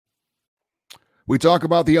We talk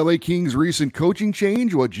about the LA Kings' recent coaching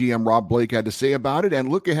change, what GM Rob Blake had to say about it, and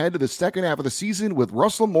look ahead to the second half of the season with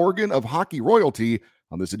Russell Morgan of Hockey Royalty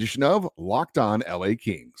on this edition of Locked On LA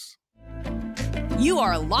Kings. You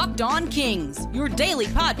are Locked On Kings, your daily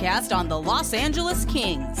podcast on the Los Angeles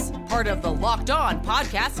Kings, part of the Locked On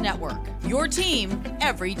Podcast Network, your team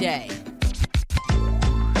every day.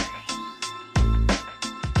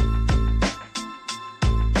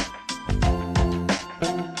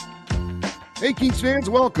 Hey, Kings fans,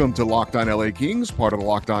 welcome to Locked On LA Kings, part of the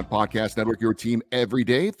Locked On Podcast Network, your team every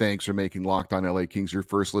day. Thanks for making Locked On LA Kings your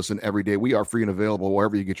first listen every day. We are free and available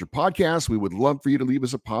wherever you get your podcasts. We would love for you to leave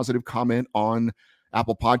us a positive comment on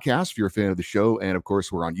Apple Podcasts if you're a fan of the show. And of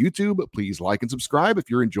course, we're on YouTube. Please like and subscribe if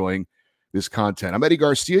you're enjoying this content. I'm Eddie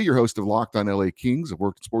Garcia, your host of Locked On LA Kings. I've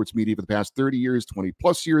worked in sports media for the past 30 years, 20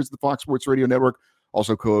 plus years at the Fox Sports Radio Network.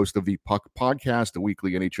 Also co-host of the Puck Podcast, a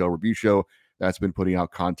weekly NHL review show that's been putting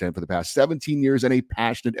out content for the past 17 years, and a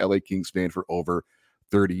passionate LA Kings fan for over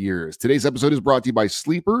 30 years. Today's episode is brought to you by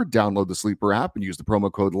Sleeper. Download the Sleeper app and use the promo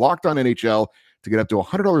code LOCKEDONNHL to get up to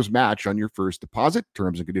 $100 match on your first deposit.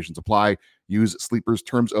 Terms and conditions apply. Use Sleeper's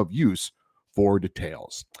terms of use for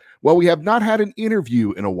details. Well, we have not had an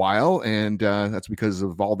interview in a while, and that's because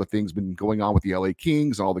of all the things been going on with the LA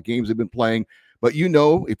Kings, all the games they've been playing. But you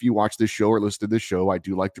know, if you watch this show or listen to this show, I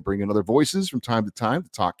do like to bring in other voices from time to time to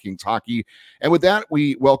talk Kings hockey. And with that,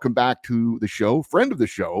 we welcome back to the show, friend of the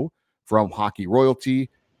show from Hockey Royalty,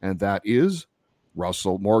 and that is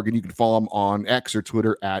Russell Morgan. You can follow him on X or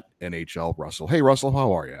Twitter at NHL Russell. Hey, Russell,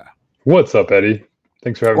 how are you? What's up, Eddie?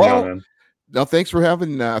 Thanks for having me on, man. No, thanks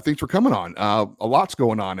for coming on. A lot's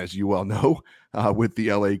going on, as you well know, with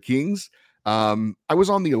the LA Kings. I was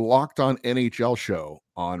on the Locked On NHL show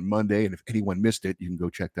on Monday, and if anyone missed it, you can go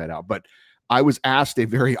check that out. But I was asked a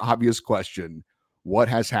very obvious question: what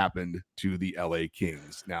has happened to the LA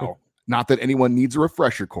Kings? Now, not that anyone needs a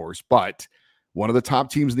refresher course, but one of the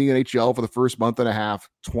top teams in the NHL for the first month and a half,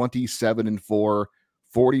 27-4,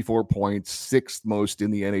 44 points, sixth most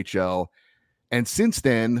in the NHL. And since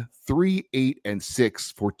then,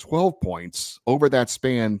 3-8-6 for 12 points over that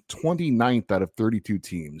span, 29th out of 32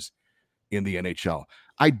 teams in the NHL.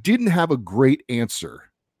 I didn't have a great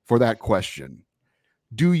answer for that question.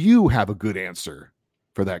 Do you have a good answer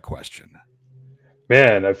for that question?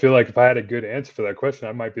 Man, I feel like if I had a good answer for that question,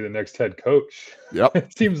 I might be the next head coach. Yep.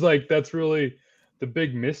 It seems like that's really the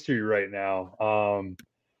big mystery right now.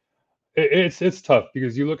 It's tough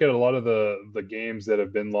because you look at a lot of the games that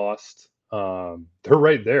have been lost. They're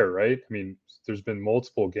right there, right? I mean, there's been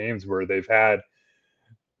multiple games where they've had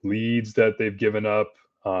leads that they've given up,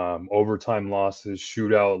 overtime losses,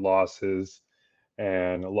 shootout losses,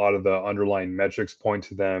 and a lot of the underlying metrics point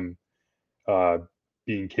to them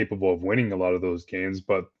being capable of winning a lot of those games,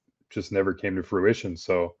 but just never came to fruition.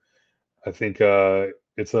 So I think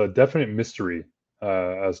it's a definite mystery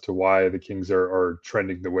as to why the Kings are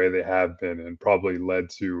trending the way they have been, and probably led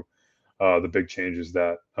to the big changes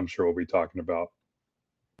that I'm sure we'll be talking about.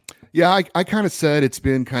 Yeah, I kind of said it's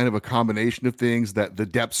been kind of a combination of things, that the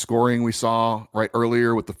depth scoring we saw right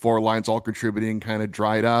earlier with the four lines all contributing kind of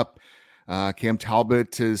dried up. Cam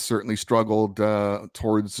Talbot has certainly struggled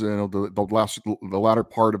towards the latter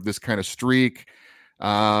part of this kind of streak.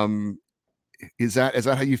 Is that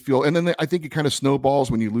how you feel? And then I think it kind of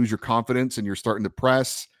snowballs when you lose your confidence and you're starting to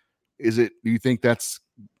press. Do you think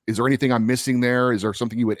is there anything I'm missing there? Is there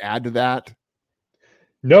something you would add to that?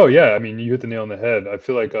 No, yeah. I mean, you hit the nail on the head. I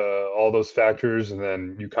feel like all those factors, and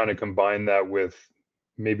then you kind of combine that with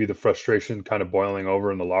maybe the frustration kind of boiling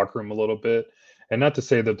over in the locker room a little bit. And not to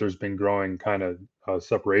say that there's been growing kind of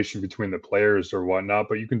separation between the players or whatnot,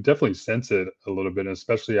 but you can definitely sense it a little bit,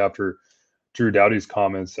 especially after Drew Doughty's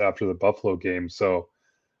comments after the Buffalo game. So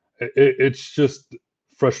it's just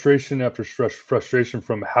frustration after frustration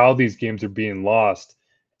from how these games are being lost.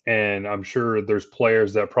 And I'm sure there's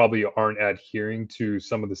players that probably aren't adhering to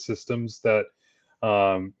some of the systems that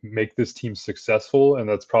make this team successful. And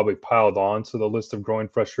that's probably piled on to the list of growing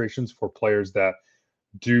frustrations for players that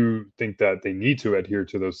do think that they need to adhere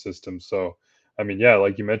to those systems. So, I mean, yeah,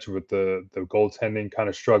 like you mentioned with the goaltending kind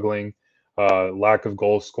of struggling, lack of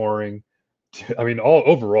goal scoring. I mean,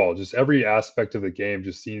 overall, just every aspect of the game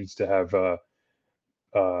just seems to have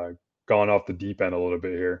gone off the deep end a little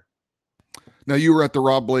bit here. Now, you were at the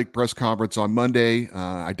Rob Blake press conference on Monday.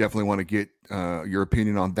 I definitely want to get your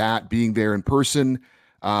opinion on that, being there in person.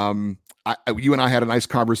 You and I had a nice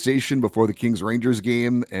conversation before the Kings-Rangers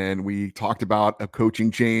game, and we talked about a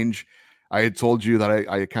coaching change. I had told you that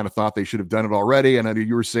I kind of thought they should have done it already, and I knew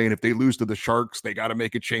you were saying if they lose to the Sharks, they got to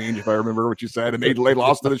make a change, if I remember what you said, and they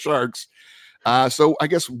lost to the Sharks. So I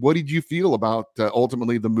guess, what did you feel about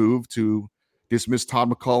ultimately the move to dismiss Todd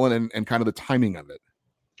McClellan and kind of the timing of it?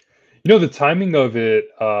 The timing of it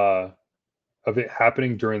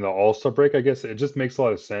happening during the All-Star break, I guess it just makes a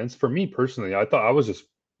lot of sense. For me personally, I thought I was just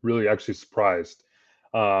really actually surprised.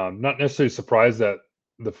 Not necessarily surprised that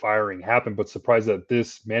the firing happened, but surprised that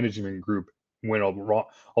this management group went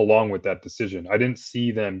along with that decision. I didn't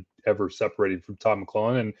see them ever separating from Todd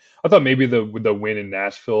McClellan, and I thought maybe the win in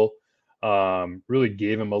Nashville really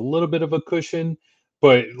gave him a little bit of a cushion.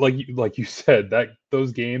 But like you said, that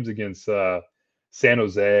those games against San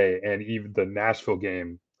Jose and even the Nashville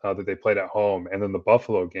game that they played at home, and then the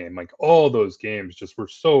Buffalo game, like all those games just were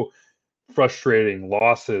so frustrating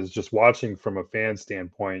losses. Just watching from a fan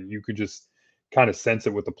standpoint, you could just kind of sense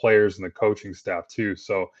it with the players and the coaching staff too.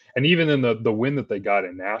 So, and even in the win that they got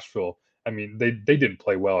in Nashville, I mean, they didn't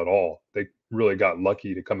play well at all. They really got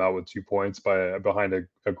lucky to come out with 2 points behind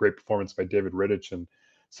a great performance by David Rittich and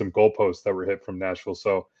some goalposts that were hit from Nashville.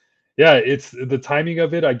 So, yeah, it's the timing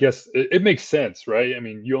of it. I guess it makes sense, right? I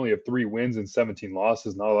mean, you only have 3 wins and 17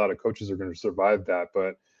 losses. Not a lot of coaches are going to survive that,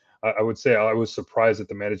 but I would say I was surprised that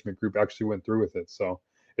the management group actually went through with it. So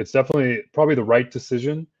it's definitely probably the right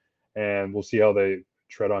decision, and we'll see how they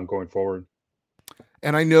tread on going forward.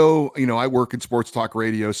 And I know, I work in sports talk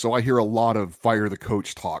radio, so I hear a lot of fire the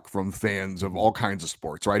coach talk from fans of all kinds of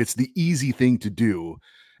sports, right? It's the easy thing to do.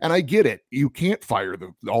 And I get it. You can't fire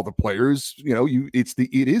all the players.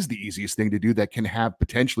 It is the easiest thing to do that can have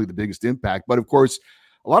potentially the biggest impact. But of course,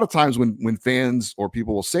 a lot of times when fans or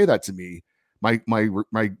people will say that to me, my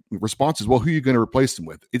response is, well, who are you going to replace them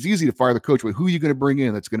with? It's easy to fire the coach, but who are you going to bring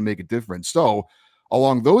in that's going to make a difference? So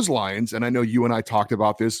along those lines, and I know you and I talked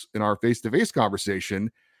about this in our face-to-face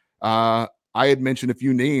conversation, I had mentioned a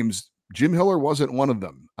few names. Jim Hiller wasn't one of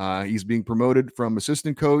them. He's being promoted from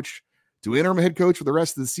assistant coach to interim head coach for the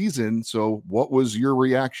rest of the season. So what was your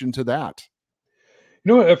reaction to that?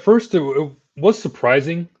 At first it was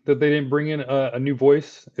surprising that they didn't bring in a new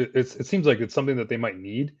voice. It seems like it's something that they might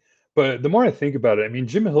need. But the more I think about it, I mean,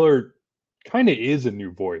 Jim Hiller kind of is a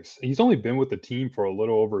new voice. He's only been with the team for a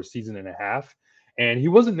little over a season and a half, and he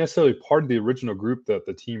wasn't necessarily part of the original group that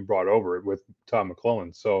the team brought over with Todd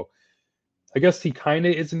McClellan. So I guess he kind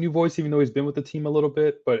of is a new voice, even though he's been with the team a little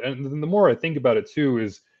bit. And the more I think about it too,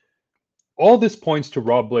 is all this points to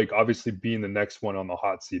Rob Blake obviously being the next one on the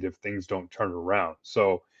hot seat if things don't turn around.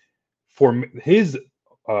 So for his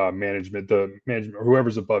management,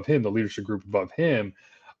 whoever's above him, the leadership group above him,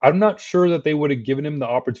 I'm not sure that they would have given him the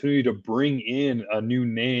opportunity to bring in a new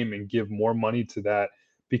name and give more money to that,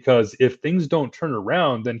 because if things don't turn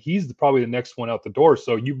around, then he's probably the next one out the door.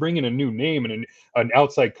 So you bring in a new name and an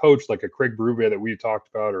outside coach like a Craig Berube that we talked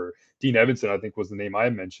about, or Dean Evanson, I think was the name I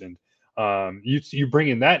mentioned. You bring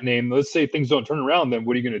in that name. Let's say things don't turn around, then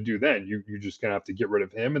what are you going to do then? You're just going to have to get rid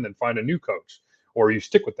of him and then find a new coach, or you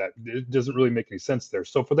stick with that. It doesn't really make any sense there.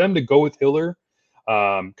 So for them to go with Hiller,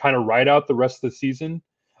 kind of ride out the rest of the season,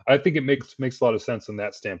 I think it makes a lot of sense in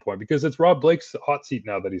that standpoint, because it's Rob Blake's hot seat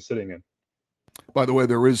now that he's sitting in. By the way,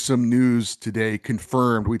 there is some news today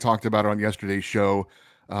confirmed. We talked about it on yesterday's show,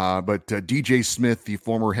 but DJ Smith, the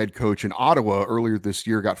former head coach in Ottawa earlier this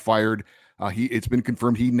year, got fired. It's been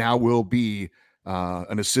confirmed he now will be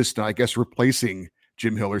an assistant, I guess, replacing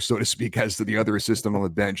Jim Hiller, so to speak, as to the other assistant on the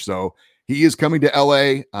bench. So he is coming to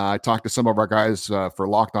LA. I talked to some of our guys for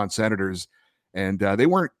Locked On Senators, and they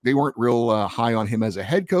weren't real high on him as a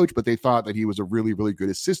head coach, but they thought that he was a really, really good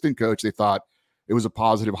assistant coach. They thought it was a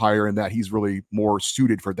positive hire and that he's really more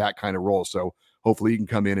suited for that kind of role. So hopefully he can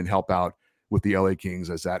come in and help out with the LA Kings,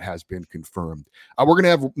 as that has been confirmed. We're going to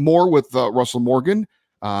have more with Russell Morgan.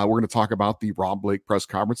 We're going to talk about the Rob Blake press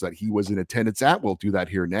conference that he was in attendance at. We'll do that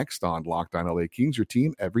here next on Locked On LA Kings, your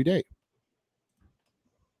team every day.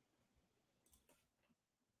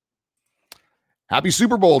 Happy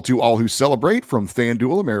Super Bowl to all who celebrate from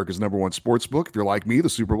FanDuel, America's #1 sportsbook. If you're like me, the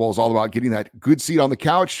Super Bowl is all about getting that good seat on the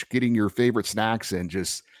couch, getting your favorite snacks, and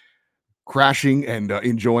just crashing and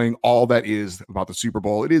enjoying all that is about the Super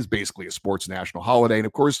Bowl. It is basically a sports national holiday. And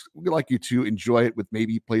of course, we'd like you to enjoy it with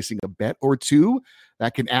maybe placing a bet or two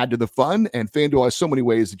that can add to the fun. And FanDuel has so many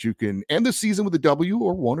ways that you can end the season with a W,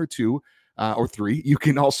 or 1 or 2 or 3. You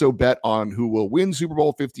can also bet on who will win Super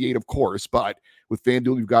Bowl 58, of course. But with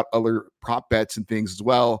FanDuel, you've got other prop bets and things as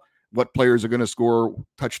well. What players are going to score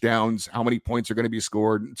touchdowns, how many points are going to be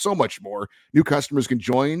scored, and so much more. New customers can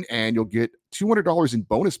join, and you'll get $200 in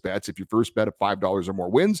bonus bets if your first bet of $5 or more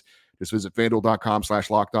wins. Just visit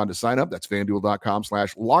FanDuel.com/lockedon to sign up. That's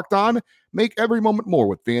FanDuel.com/lockedon. Make every moment more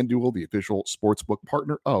with FanDuel, the official sportsbook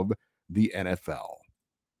partner of the NFL.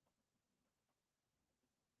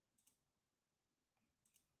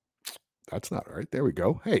 That's not right. There we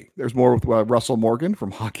go. Hey, there's more with Russell Morgan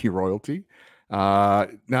from Hockey Royalty.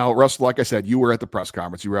 Now, Russell, like I said, you were at the press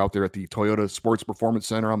conference. You were out there at the Toyota Sports Performance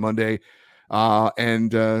Center on Monday.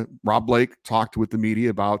 And Rob Blake talked with the media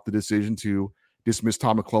about the decision to dismiss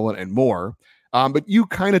Todd McClellan and more. But you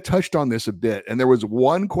kind of touched on this a bit. And there was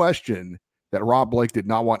one question that Rob Blake did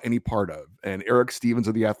not want any part of. And Eric Stevens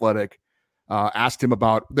of The Athletic asked him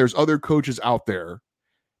about, there's other coaches out there.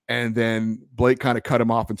 And then Blake kind of cut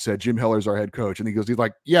him off and said, Jim Hiller's our head coach. And he's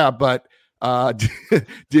like, yeah, but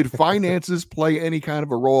did finances play any kind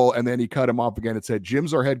of a role? And then he cut him off again and said,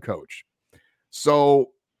 Jim's our head coach. So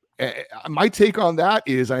my take on that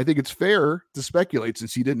is, I think it's fair to speculate,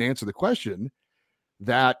 since he didn't answer the question,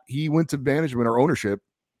 that he went to management or ownership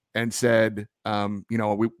and said,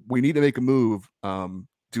 we need to make a move.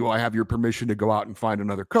 Do I have your permission to go out and find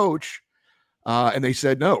another coach? And they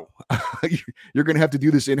said, no, you're going to have to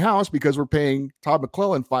do this in-house because we're paying Todd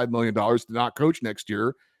McClellan $5 million to not coach next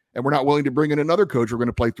year. And we're not willing to bring in another coach. We're going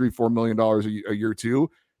to play $3-4 million a year too.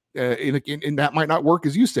 And that might not work,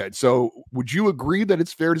 as you said. So would you agree that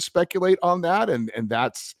it's fair to speculate on that? And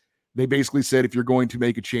that's, they basically said, if you're going to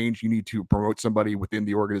make a change, you need to promote somebody within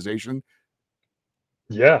the organization.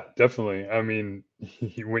 Yeah, definitely. I mean,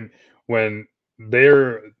 when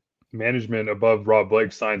their management above Rob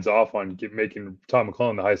Blake signs off on making Todd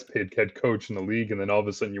McClellan the highest paid head coach in the league, and then all of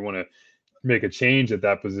a sudden you want to make a change at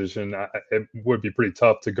that position, it would be pretty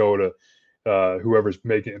tough to go to whoever's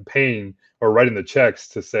paying or writing the checks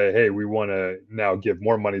to say, hey, we want to now give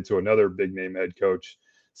more money to another big name head coach.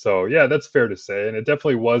 So yeah, that's fair to say. And it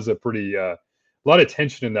definitely was a pretty a lot of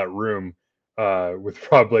tension in that room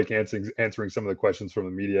with Rob Blake answering some of the questions from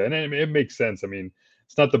the media. And it makes sense. I mean,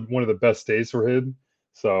 it's not one of the best days for him.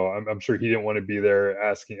 So I'm sure he didn't want to be there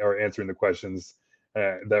asking or answering the questions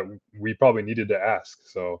that we probably needed to ask.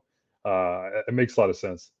 So it makes a lot of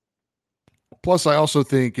sense. Plus, I also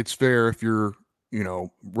think it's fair, if you're,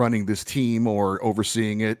 running this team or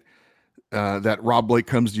overseeing it, that Rob Blake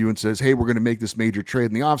comes to you and says, hey, we're going to make this major trade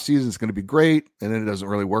in the offseason. It's going to be great. And then it doesn't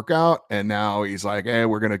really work out. And now he's like, hey,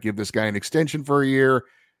 we're going to give this guy an extension for a year,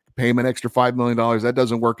 pay him an extra $5 million. That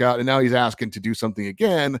doesn't work out. And now he's asking to do something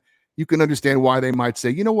again. You can understand why they might say,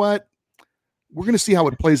 you know what? We're going to see how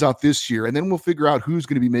it plays out this year. And then we'll figure out who's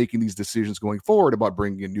going to be making these decisions going forward about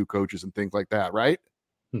bringing in new coaches and things like that. Right?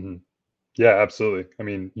 Mm-hmm. Yeah, absolutely. I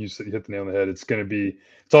mean, you hit the nail on the head. It's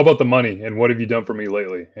all about the money and what have you done for me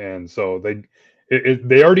lately? And so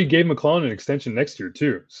they already gave McClellan an extension next year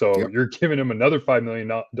too. So yep. You're giving him another $5 million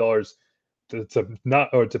to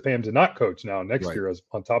pay him to not coach now next year as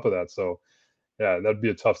on top of that. So yeah, that'd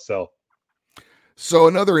be a tough sell. So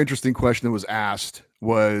another interesting question that was asked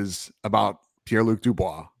was about Pierre-Luc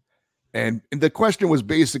Dubois. And the question was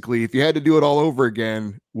basically, if you had to do it all over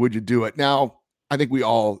again, would you do it? Now, I think we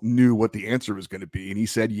all knew what the answer was going to be, and he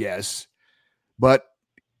said yes. But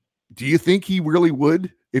do you think he really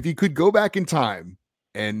would? If he could go back in time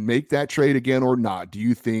and make that trade again or not, do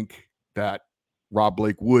you think that Rob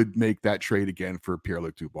Blake would make that trade again for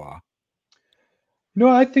Pierre-Luc Dubois? No,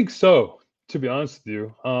 I think so, to be honest with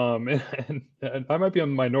you. And I might be a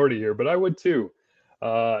minority here, but I would too.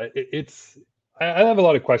 I have a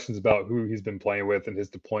lot of questions about who he's been playing with and his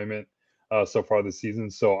deployment so far this season.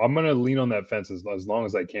 So I'm going to lean on that fence as long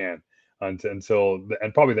as I can until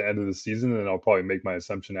probably the end of the season. And then I'll probably make my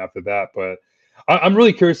assumption after that. But I'm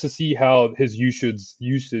really curious to see how his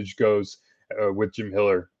usage goes with Jim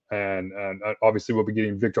Hiller. And obviously we'll be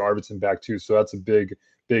getting Victor Arvidsson back too. So that's a big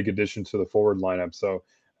addition to the forward lineup. So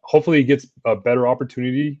hopefully he gets a better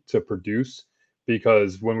opportunity to produce,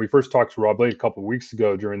 because when we first talked to Rob Blake a couple of weeks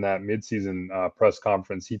ago during that midseason press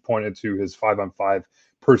conference, he pointed to his 5-on-5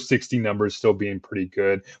 per 60 numbers still being pretty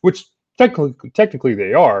good, which technically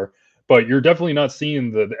they are, but you're definitely not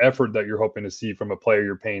seeing the effort that you're hoping to see from a player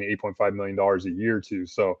you're paying $8.5 million a year to.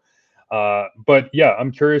 So, but yeah,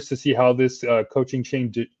 I'm curious to see how this coaching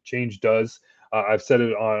change does. I said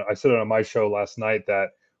it on my show last night that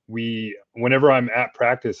whenever I'm at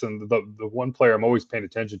practice, and the one player I'm always paying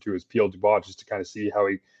attention to is Pierre Dubois, just to kind of see how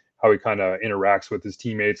he kind of interacts with his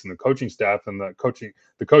teammates and the coaching staff. And the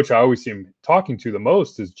coach I always see him talking to the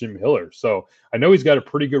most is Jim Hiller. So I know he's got a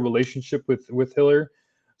pretty good relationship with Hiller.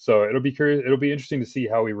 So it'll be interesting to see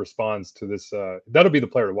how he responds to this. That'll be the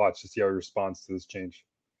player to watch, to see how he responds to this change.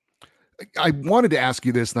 I wanted to ask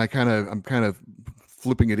you this, and I'm kind of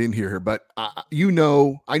flipping it in here, but I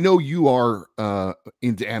know you are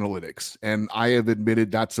into analytics, and I have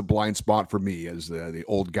admitted that's a blind spot for me as the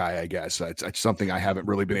old guy, I guess. It's something I haven't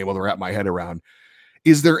really been able to wrap my head around.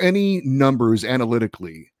 Is there any numbers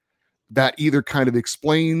analytically that either kind of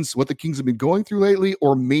explains what the Kings have been going through lately,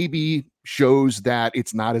 or maybe shows that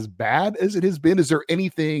it's not as bad as it has been? Is there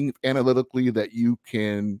anything analytically that you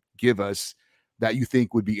can give us that you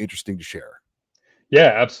think would be interesting to share?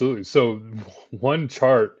 Yeah, absolutely. So one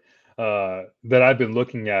chart that I've been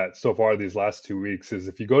looking at so far these last 2 weeks is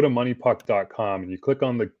if you go to moneypuck.com and you click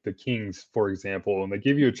on the Kings, for example, and they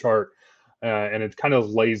give you a chart and it kind of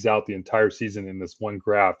lays out the entire season in this one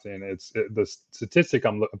graph. And the statistic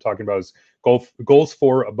I'm talking about is goals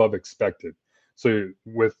for above expected. So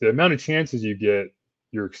with the amount of chances you get,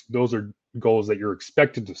 those are goals that you're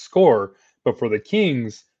expected to score. But for the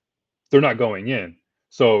Kings, they're not going in.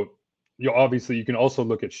 So obviously you can also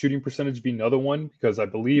look at shooting percentage being another one, because I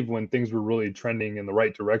believe when things were really trending in the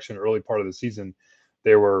right direction early part of the season,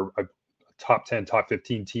 they were a top 10, top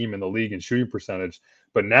 15 team in the league in shooting percentage.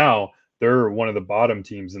 But now they're one of the bottom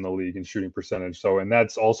teams in the league in shooting percentage. So, and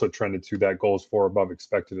that's also trended to that goals for above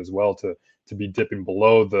expected as well, to be dipping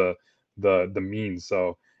below the mean.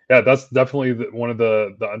 So yeah, that's definitely one of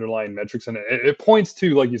the underlying metrics. And it points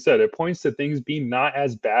to, like you said, it points to things being not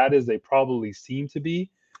as bad as they probably seem to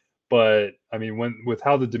be. But I mean, with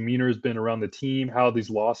how the demeanor has been around the team, how these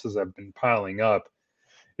losses have been piling up,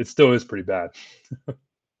 it still is pretty bad.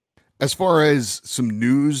 As far as some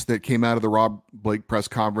news that came out of the Rob Blake press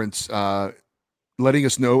conference, letting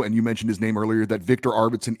us know, and you mentioned his name earlier, that Victor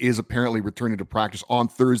Arvidsson is apparently returning to practice on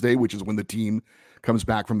Thursday, which is when the team comes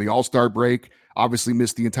back from the All-Star break. Obviously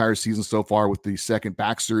missed the entire season so far with the second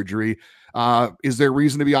back surgery. Is there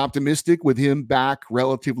reason to be optimistic with him back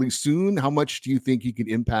relatively soon? How much do you think he can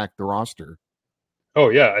impact the roster? Oh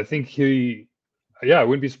yeah, I think I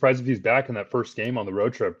wouldn't be surprised if he's back in that first game on the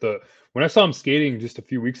road trip. When I saw him skating just a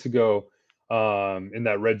few weeks ago, in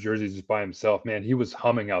that red jersey just by himself, man, he was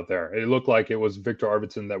humming out there. It looked like it was Victor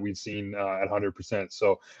Arvidsson that we'd seen at 100%.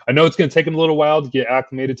 So I know it's going to take him a little while to get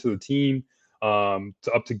acclimated to the team,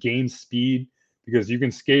 up to game speed, because you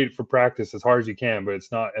can skate for practice as hard as you can, but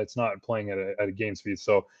it's not playing at a game speed.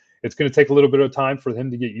 So it's going to take a little bit of time for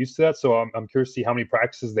him to get used to that. So I'm curious to see how many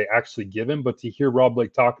practices they actually give him. But to hear Rob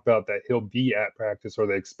Blake talk about that he'll be at practice, or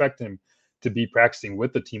they expect him to be practicing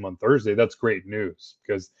with the team on Thursday, that's great news,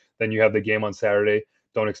 because then you have the game on Saturday.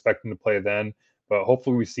 Don't expect him to play then, but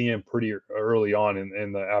hopefully we see him pretty early on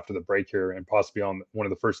after the break here, and possibly on one of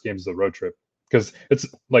the first games of the road trip. Because it's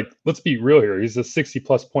like, let's be real here. He's a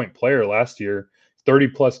 60-plus point player last year,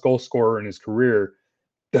 30-plus goal scorer in his career.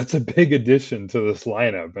 That's a big addition to this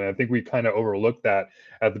lineup. And I think we kind of overlooked that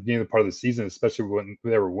at the beginning of the part of the season, especially when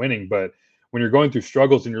they were winning. But when you're going through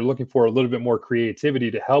struggles and you're looking for a little bit more creativity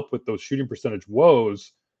to help with those shooting percentage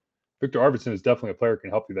woes, Victor Arvidsson is definitely a player who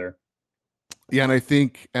can help you there. Yeah, and I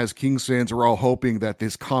think as Kings fans, we're all hoping that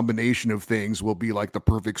this combination of things will be like the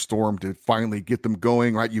perfect storm to finally get them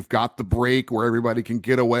going, right? You've got the break where everybody can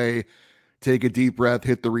get away, take a deep breath,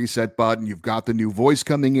 hit the reset button. You've got the new voice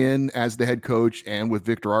coming in as the head coach, and with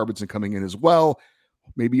Victor Arvidsson coming in as well.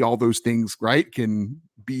 Maybe all those things, right, can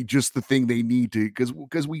be just the thing they need to,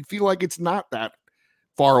 because we feel like it's not that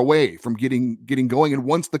far away from getting going. And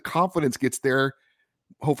once the confidence gets there,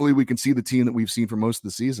 hopefully we can see the team that we've seen for most of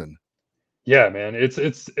the season. Yeah, man,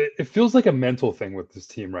 it feels like a mental thing with this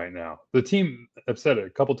team right now. The team, I've said it a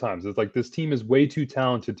couple times, it's like this team is way too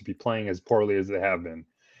talented to be playing as poorly as they have been,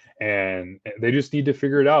 and they just need to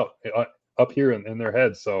figure it out up here in their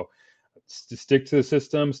heads. So stick to the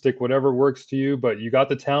system, stick whatever works to you, but you got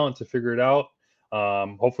the talent to figure it out.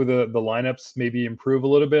 Hopefully the lineups maybe improve a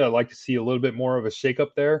little bit. I'd like to see a little bit more of a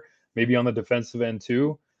shakeup there, maybe on the defensive end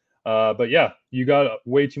too. But yeah, you got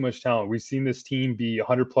way too much talent. We've seen this team be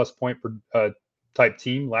 100-plus point per type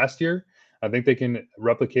team last year. I think they can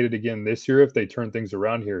replicate it again this year if they turn things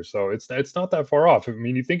around here. So it's not that far off. I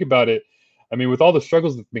mean, you think about it. I mean, with all the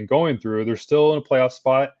struggles they've been going through, they're still in a playoff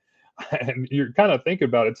spot. And you're kind of thinking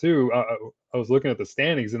about it too. I was looking at the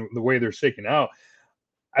standings and the way they're shaking out.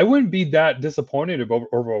 I wouldn't be that disappointed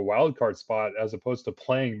over a wild card spot as opposed to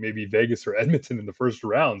playing maybe Vegas or Edmonton in the first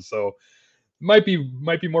round. So might be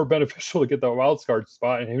more beneficial to get the wild card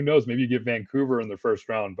spot, and who knows, maybe you get Vancouver in the first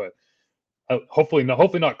round, but hopefully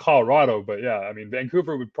not Colorado. But yeah, I mean,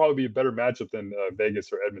 Vancouver would probably be a better matchup than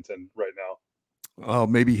Vegas or Edmonton right now. Well,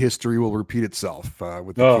 maybe history will repeat itself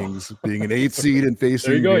with the Kings being an 8th seed and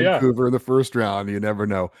facing Vancouver in the first round. You never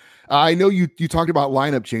know. I know you talked about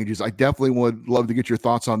lineup changes. I definitely would love to get your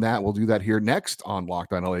thoughts on that. We'll do that here next on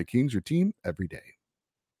Locked On LA Kings, your team every day.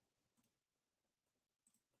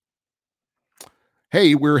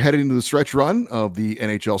 Hey, we're heading into the stretch run of the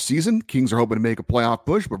NHL season. Kings are hoping to make a playoff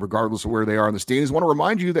push, but regardless of where they are in the standings, I want to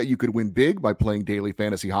remind you that you could win big by playing daily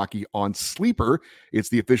fantasy hockey on Sleeper. It's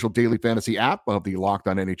the official daily fantasy app of the Locked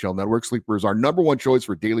On NHL Network. Sleeper is our number one choice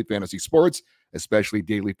for daily fantasy sports, especially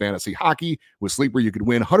daily fantasy hockey. With Sleeper, you could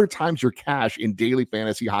win 100 times your cash in daily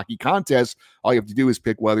fantasy hockey contests. All you have to do is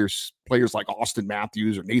pick whether players like Austin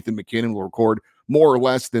Matthews or Nathan McKinnon will record more or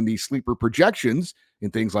less than the Sleeper projections in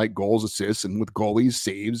things like goals, assists, and with goalies,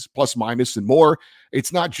 saves, plus, minus, and more.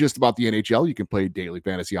 It's not just about the NHL. You can play daily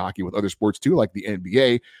fantasy hockey with other sports too, like the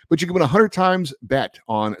NBA, but you can win 100 times bet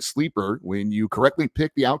on Sleeper when you correctly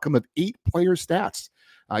pick the outcome of 8 player stats.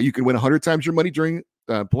 You can win 100 times your money during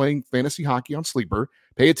playing fantasy hockey on Sleeper.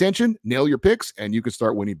 Pay attention, nail your picks, and you can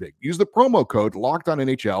start winning big. Use the promo code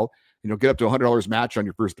LOCKEDONNHL, and you'll get up to $100 match on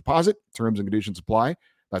your first deposit. Terms and conditions apply.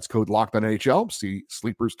 That's code LOCKEDONNHL. See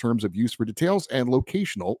Sleeper's terms of use for details and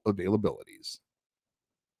locational availabilities.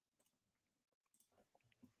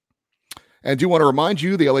 And do want to remind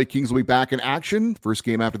you, the LA Kings will be back in action. First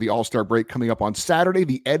game after the All-Star break coming up on Saturday.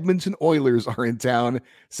 The Edmonton Oilers are in town,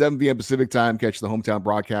 7 p.m. Pacific time. Catch the hometown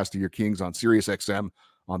broadcast of your Kings on SiriusXM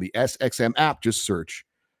on the SXM app. Just search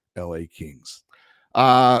LA Kings.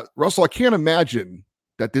 Russell, I can't imagine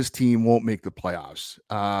that this team won't make the playoffs.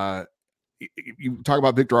 You talk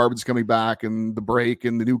about Victor Arvidsson coming back and the break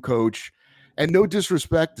and the new coach, and no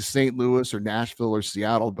disrespect to St. Louis or Nashville or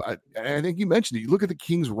Seattle, but I think you mentioned it. You look at the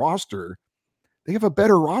Kings roster, they have a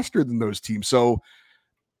better roster than those teams. So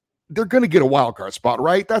they're going to get a wild card spot,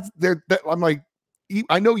 right? I'm like,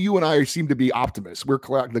 I know you and I seem to be optimists.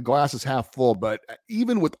 The glass is half full, but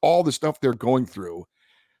even with all the stuff they're going through,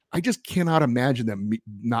 I just cannot imagine them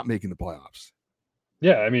not making the playoffs.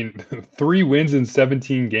 Yeah, I mean, 3 wins in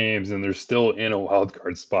 17 games, and they're still in a wild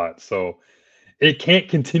card spot. So it can't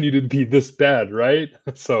continue to be this bad, right?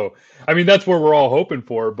 So, I mean, that's where we're all hoping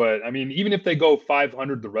for. But, I mean, even if they go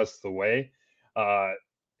 500 the rest of the way, I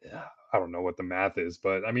don't know what the math is.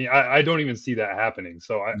 But, I mean, I don't even see that happening.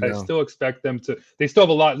 So I still expect them to – they still have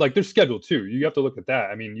a lot – like, their schedule, too. You have to look at that.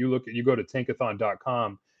 I mean, you go to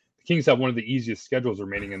tankathon.com. The Kings have one of the easiest schedules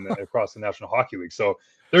remaining across the National Hockey League. So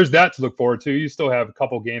there's that to look forward to. You still have a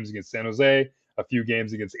couple games against San Jose, a few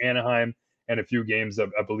games against Anaheim, and a few games, I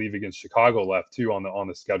believe, against Chicago left too on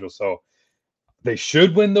the schedule. So they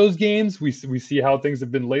should win those games. We see how things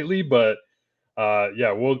have been lately, but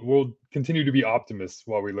yeah, we'll continue to be optimists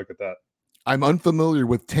while we look at that. I'm unfamiliar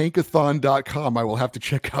with tankathon.com. I will have to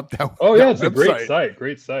check out that. Oh yeah, it's website. a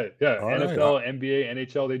great site. Yeah, all NFL, right. NBA,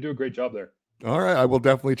 NHL, they do a great job there. All right, I will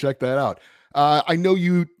definitely check that out. I know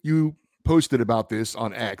you posted about this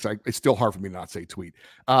on X. It's still hard for me to not say tweet.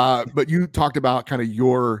 But you talked about kind of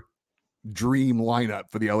your dream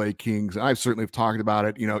lineup for the LA Kings. And I've certainly talked about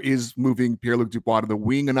it. Is moving Pierre-Luc Dubois to the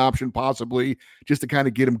wing an option possibly just to kind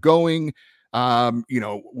of get him going? Are we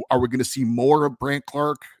going to see more of Brandt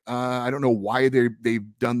Clarke? I don't know why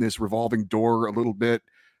they've done this revolving door a little bit.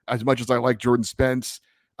 As much as I like Jordan Spence,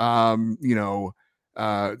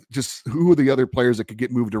 just who are the other players that could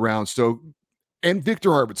get moved around? So, and Victor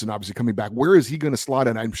Arvidsson obviously coming back. Where is he going to slot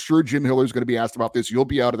in? I'm sure Jim Hiller is going to be asked about this. You'll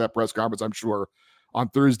be out of that press conference, I'm sure, on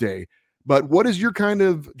Thursday. But what is your kind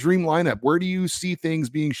of dream lineup? Where do you see things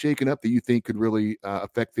being shaken up that you think could really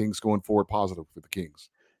affect things going forward positive for the Kings?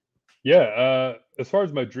 Yeah, as far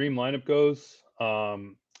as my dream lineup goes,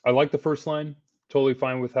 I like the first line. Totally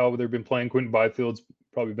fine with how they've been playing. Quinton Byfield's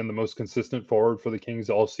probably been the most consistent forward for the Kings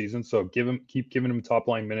all season. So keep giving him top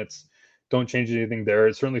line minutes. Don't change anything there.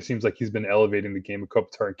 It certainly seems like he's been elevating the game of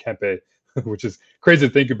Kopitar and Kempe, which is crazy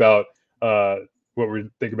to think about what we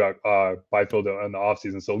think about Byfield in the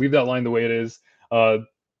offseason. So leave that line the way it is. I'm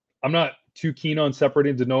not too keen on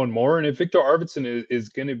separating Danault and Moore. And if Victor Arvidsson is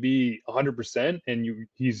going to be 100% and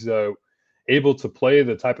he's able to play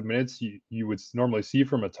the type of minutes you would normally see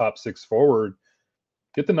from a top 6 forward,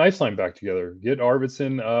 get the nice line back together. Get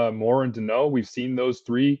Arvidsson, Moore, and Danault. We've seen those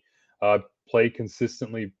 3 play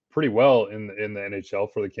consistently pretty well in the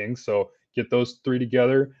NHL for the Kings. So get those 3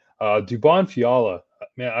 together. Dubois and Fiala,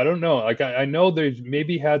 man, I don't know. Like I know they've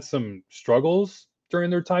maybe had some struggles during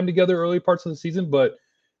their time together early parts of the season, but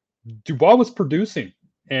Dubois was producing.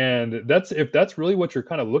 And if that's really what you're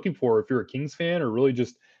kind of looking for, if you're a Kings fan or really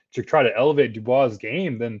just to try to elevate Dubois'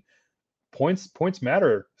 game, then points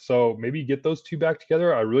matter. So maybe get those 2 back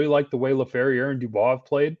together. I really like the way Laferriere and Dubois have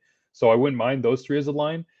played. So I wouldn't mind those 3 as a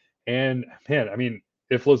line. And man, I mean,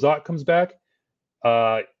 if Lizotte comes back,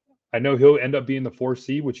 I know he'll end up being the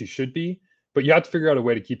 4C, which he should be, but you have to figure out a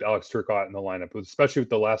way to keep Alex Turcotte in the lineup, especially with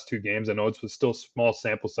the last 2 games. I know it's still small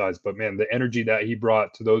sample size, but man, the energy that he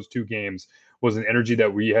brought to those 2 games was an energy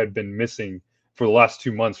that we had been missing for the last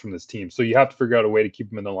 2 months from this team. So you have to figure out a way to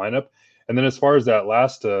keep him in the lineup. And then as far as that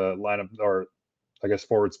last lineup, or I guess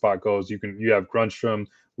forward spot goes, you have Grundstrom,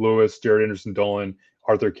 Lewis, Jared Anderson-Dolan,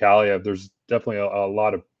 Arthur Kaliyev. There's definitely a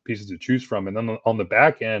lot of pieces to choose from. And then on the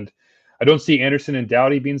back end, I don't see Anderson and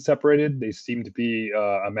Doughty being separated. They seem to be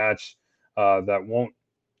a match that won't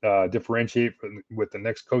differentiate with the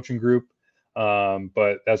next coaching group.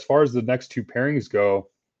 But as far as the next two pairings go,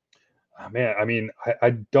 man, I mean, I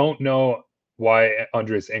don't know why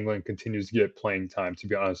Andreas Englund continues to get playing time, to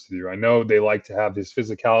be honest with you. I know they like to have his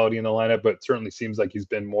physicality in the lineup, but it certainly seems like he's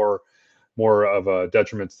been more of a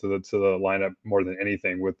detriment to the lineup more than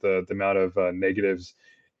anything, with the amount of negatives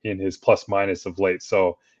in his plus minus of late.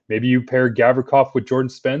 So maybe you pair Gavrikov with Jordan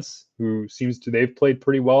Spence, who they've played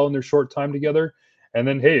pretty well in their short time together. And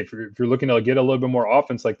then, hey, if you're looking to get a little bit more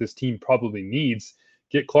offense like this team probably needs,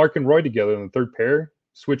 get Clark and Roy together in the third pair,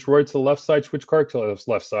 switch Roy to the left side, switch Clark to the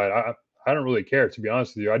left side. I don't really care, to be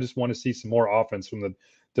honest with you. I just want to see some more offense from the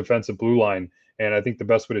defensive blue line. And I think the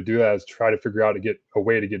best way to do that is try to figure out a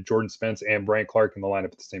way to get Jordan Spence and Brian Clark in the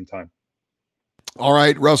lineup at the same time. All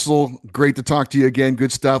right, Russell, great to talk to you again.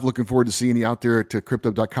 Good stuff. Looking forward to seeing you out there at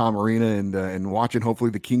Crypto.com Arena and watching.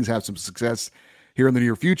 Hopefully the Kings have some success here in the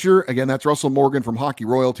near future. Again, that's Russell Morgan from Hockey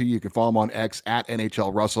Royalty. You can follow him on X at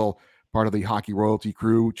NHL Russell, part of the Hockey Royalty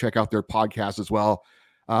crew. Check out their podcast as well.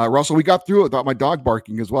 Russell, we got through it without my dog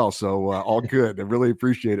barking as well, so all good. I really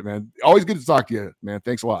appreciate it, man. Always good to talk to you, man.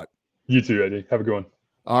 Thanks a lot. You too, Eddie. Have a good one.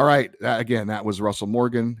 All right. Again, that was Russell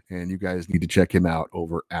Morgan, and you guys need to check him out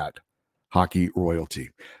over at Hockey Royalty.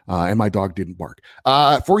 And my dog didn't bark.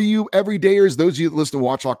 For you everydayers, those of you that listen to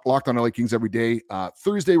watch Locked on LA Kings every day,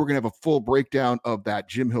 Thursday we're going to have a full breakdown of that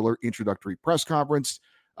Jim Hiller introductory press conference.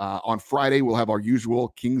 On Friday, we'll have our usual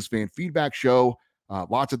Kings fan feedback show.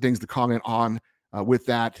 Lots of things to comment on with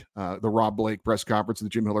that, the Rob Blake press conference, the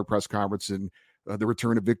Jim Hiller press conference, and the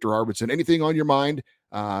return of Victor Arvidsson. Anything on your mind,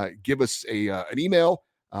 give us an email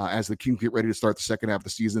as the Kings get ready to start the second half of the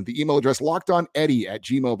season. The email address,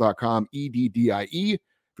 lockedoneddie@gmail.com, EDDIE. If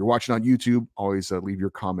you're watching on YouTube, always leave your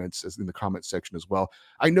comments in the comment section as well.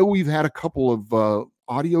 I know we've had a couple of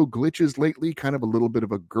audio glitches lately, kind of a little bit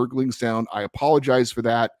of a gurgling sound. I apologize for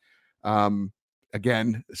that.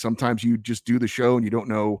 Again, sometimes you just do the show and you don't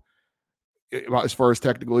know. As far as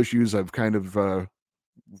technical issues, I've kind of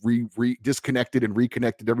disconnected and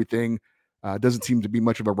reconnected everything. Doesn't seem to be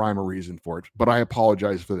much of a rhyme or reason for it, but I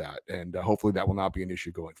apologize for that. And hopefully that will not be an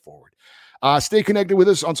issue going forward. Stay connected with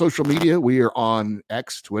us on social media. We are on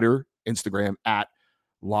X, Twitter, Instagram at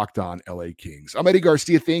Locked On LA Kings. I'm Eddie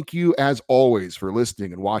Garcia. Thank you as always for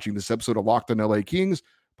listening and watching this episode of Locked On LA Kings,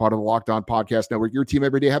 part of the Locked On Podcast Network. Your team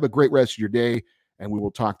every day. Have a great rest of your day, and we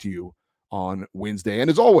will talk to you on Wednesday. And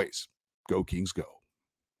as always, go Kings, go.